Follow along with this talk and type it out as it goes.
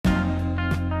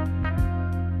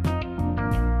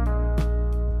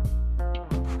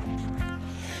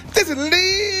This is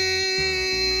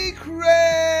Lee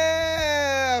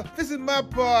Craft. This is my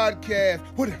podcast.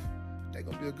 What if? They're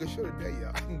going to be a good show today,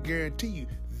 y'all. I can guarantee you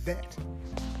that.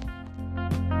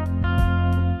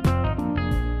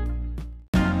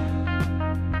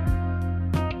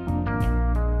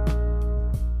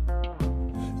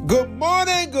 Good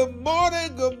morning, good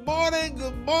morning, good morning,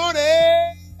 good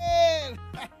morning.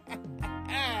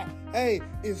 Hey,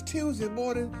 it's Tuesday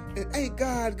morning, and ain't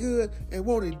God good, and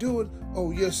won't he do it?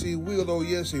 Oh, yes, he will. Oh,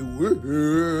 yes, he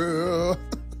will.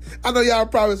 I know y'all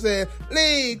probably saying,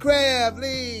 Lee Craft,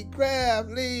 Lee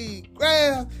Craft, Lee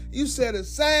Craft. You say the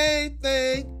same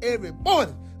thing every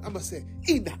morning. I'm going to say,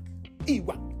 Enoch,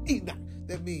 Enoch.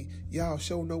 That means y'all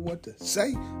sure know what to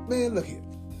say. Man, look here.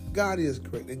 God is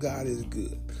great and God is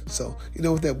good. So, you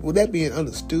know, with that being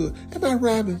understood, am I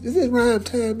rhyming? Is it rhyme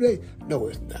time today? No,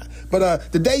 it's not.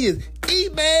 But today is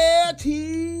Email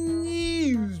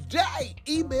Tuesday.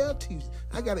 Email Tuesday.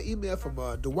 I got an email from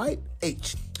Dwight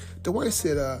H. Dwight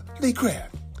said, Lee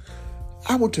Craft,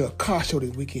 I went to a car show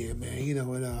this weekend, man, you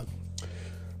know, and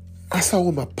I saw one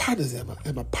of my partners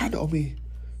and my partner owed me,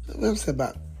 I'm saying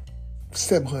about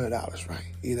 $700, right?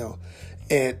 You know,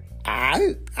 and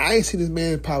I ain't seen this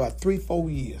man in probably about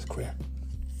 3-4 years, crap.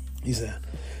 He said,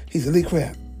 Lee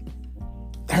Craft,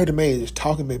 I heard the man just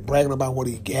talking, man, bragging about what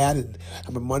he got and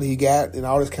how much money he got and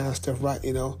all this kind of stuff, right?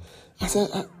 You know, I said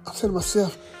to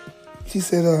myself, he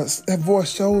said, that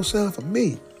voice sure sound for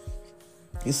me.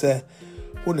 He said,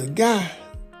 when the guy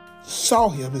saw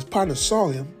him, his partner saw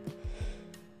him,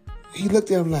 he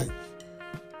looked at him like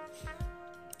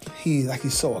he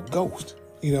saw a ghost,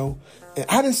 you know. And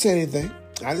I didn't say anything.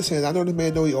 I know the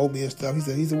man know he owed me and stuff. He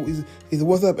said, he said,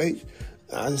 what's up, H?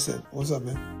 I just said, what's up,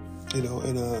 man? You know,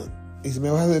 and he said,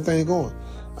 man, how's everything going?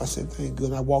 I said, everything good.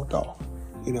 And I walked off,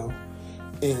 you know.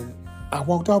 And I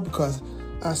walked off because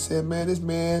I said, man, this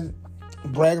man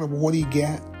bragging about what he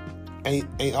got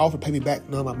ain't offered to pay me back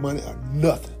none of my money or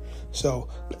nothing. So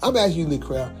I'm asking you, Lee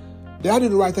Craft, did I do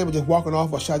the right thing by just walking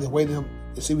off, or should I just wait on him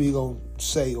to see what he's going to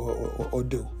say or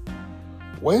do?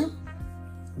 Well,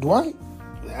 Dwight,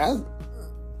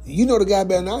 you know the guy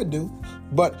better than I do.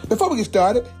 But before we get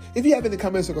started, if you have any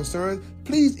comments or concerns,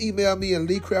 please email me at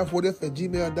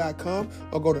leecraftwhatif@gmail.com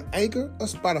or go to Anchor or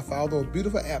Spotify, all those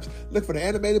beautiful apps. Look for the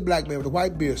animated black man with a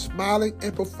white beard, smiling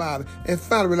and profiling, and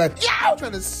finally like, y'all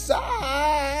trying to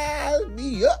size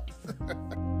me up.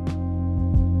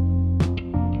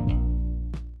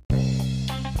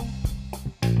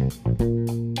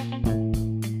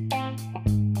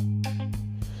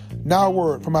 Now a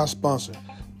word from our sponsor,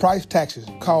 Price Taxes.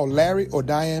 Call Larry or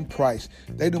Diane Price.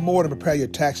 They do more than prepare your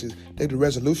taxes. They do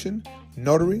resolution,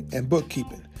 notary, and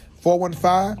bookkeeping.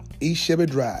 415 East Chevy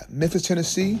Drive, Memphis,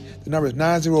 Tennessee. The number is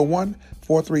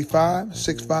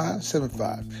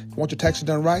 901-435-6575. If you want your taxes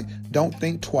done right, don't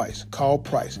think twice. Call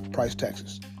Price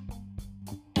Taxes.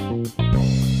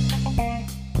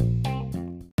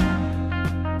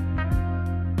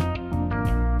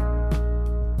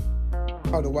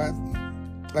 Oh, the wife.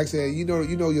 Like I said, you know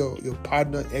your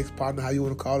partner, ex-partner, how you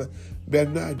want to call it, better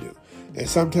than I do. And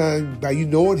sometimes by you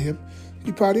knowing him,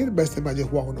 you probably did the best thing by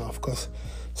just walking off. Because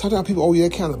sometimes people owe you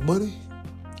that kind of money.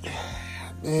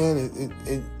 Man,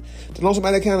 and to know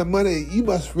somebody that kind of money, you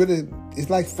must really, it's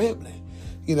like family.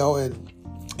 You know, and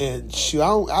shoot,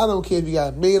 I don't care if you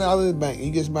got $1 million in the bank and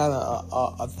you get somebody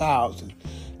 $1,000.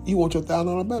 You want your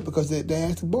 $1,000 back because they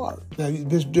asked to borrow. Now,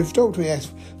 there's difference between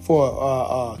ask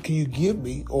for, can you give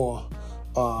me, or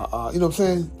you know what I'm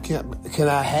saying? Can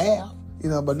I have? You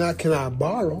know, but not can I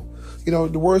borrow? You know,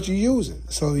 the words you're using.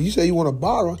 So you say you want to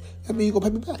borrow, that means you're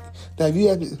going to pay me back. Now, if you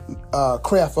have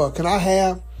Craft, can I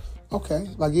have? Okay,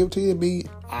 if I give it to you, it means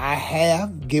I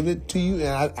have given it to you,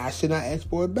 and I should not ask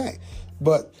for it back.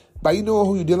 But by you knowing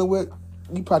who you're dealing with,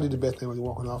 you probably do the best thing when you're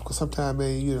walking off. Because sometimes,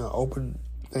 man, you know, open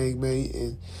thing, man,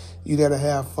 and you gotta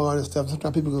have fun and stuff.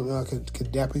 Sometimes people can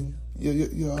dampen your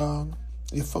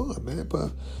fun, man.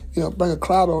 But, you know, bring a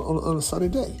cloud on a sunny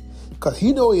day. Because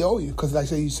he know he owe you. Because, like I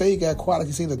said, you say you got quiet like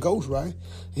you seen a ghost, right? And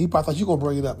he probably thought you going to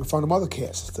bring it up in front of other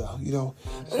cats and stuff, you know.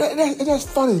 And that's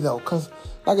funny, though. Because,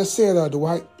 like I said,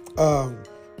 Dwight,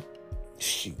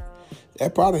 shoot,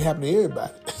 that probably happened to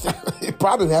everybody. It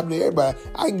probably happened to everybody.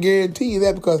 I can guarantee you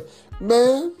that because,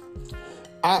 man,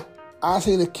 I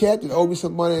seen a cat that owed me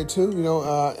some money, too, you know.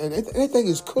 And that thing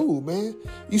is cool, man.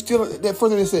 You still, that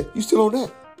first thing they said, you still on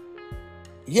that?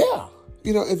 Yeah.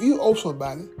 You know, if you owe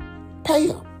somebody, pay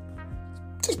them.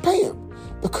 Just pay them.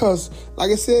 Because,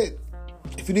 like I said,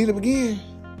 if you need them again,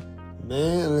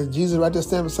 man, Jesus right there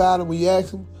standing beside him when you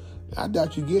ask him, I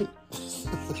doubt you get it.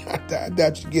 I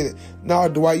doubt you get it. No,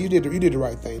 Dwight, you did the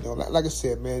right thing, though. Like I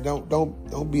said, man,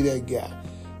 don't be that guy.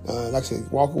 Like I said,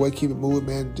 walk away, keep it moving,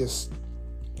 man. Just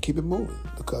keep it moving.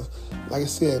 Because, like I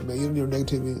said, man, you don't need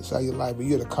negativity inside your life. When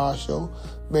you're at a car show,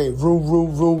 man, vroom,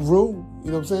 vroom, vroom, vroom.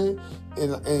 You know what I'm saying?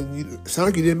 And you sound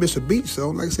like you didn't miss a beat.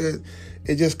 So, like I said,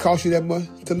 it just cost you that much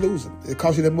to lose him. It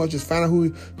cost you that much to find out who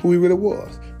he really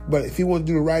was. But if you want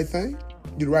to do the right thing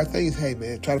is, hey,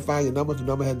 man, try to find your number if the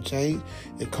number hasn't changed,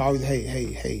 and call you,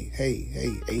 hey,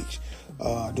 H.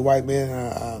 Dwight,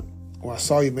 man, when I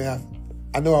saw you, man,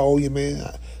 I know I owe you, man.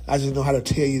 I just know how to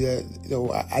tell you that,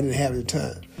 I didn't have it at the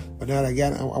time. But now that I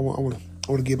got it, I want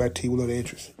to give back to you with a little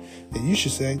interest. And you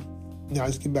should say, no,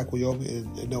 just give back what you owe me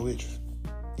and no interest.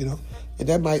 And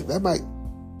that might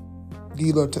give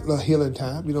you a little healing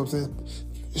time, you know what I'm saying?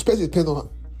 Especially it depends on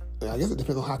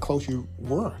how close you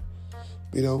were,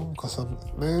 because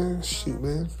man.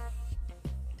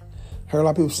 Heard a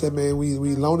lot of people say, man,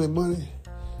 we loaning money.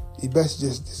 You best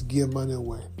just give money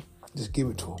away. Just give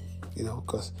it to them,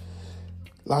 because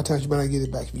a lot of times you might not get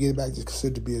it back. If you get it back, just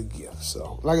consider it to be a gift.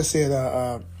 So, like I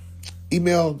said,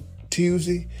 email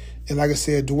Tuesday. And like I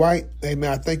said, Dwight, hey,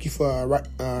 man, I thank you for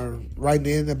writing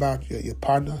in about your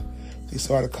partner. You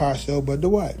saw the car show. But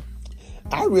Dwight,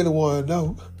 I really want to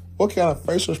know what kind of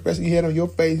facial expression you had on your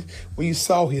face when you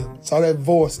saw him, saw that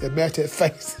voice that matched that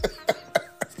face.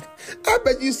 I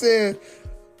bet you said,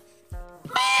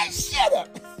 man, shut up.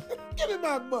 Give me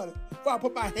my money before I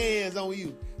put my hands on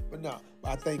you. But no,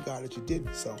 I thank God that you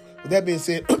didn't. So, with that being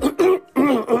said,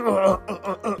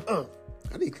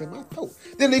 I need to clear my throat.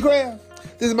 Then Lee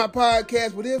Craft, this is my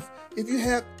podcast. What if you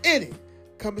have any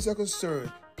comments or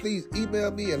concerns, please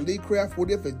email me at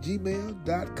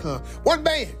leecraftwhatif@gmail.com. One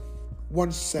band,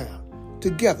 one sound.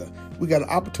 Together, we got an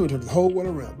opportunity to turn the whole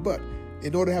world around. But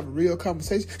in order to have a real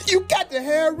conversation, you got to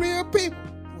have real people.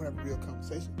 You want to have a real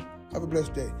conversation? Have a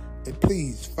blessed day. And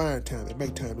please find time and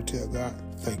make time to tell God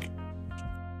thank you.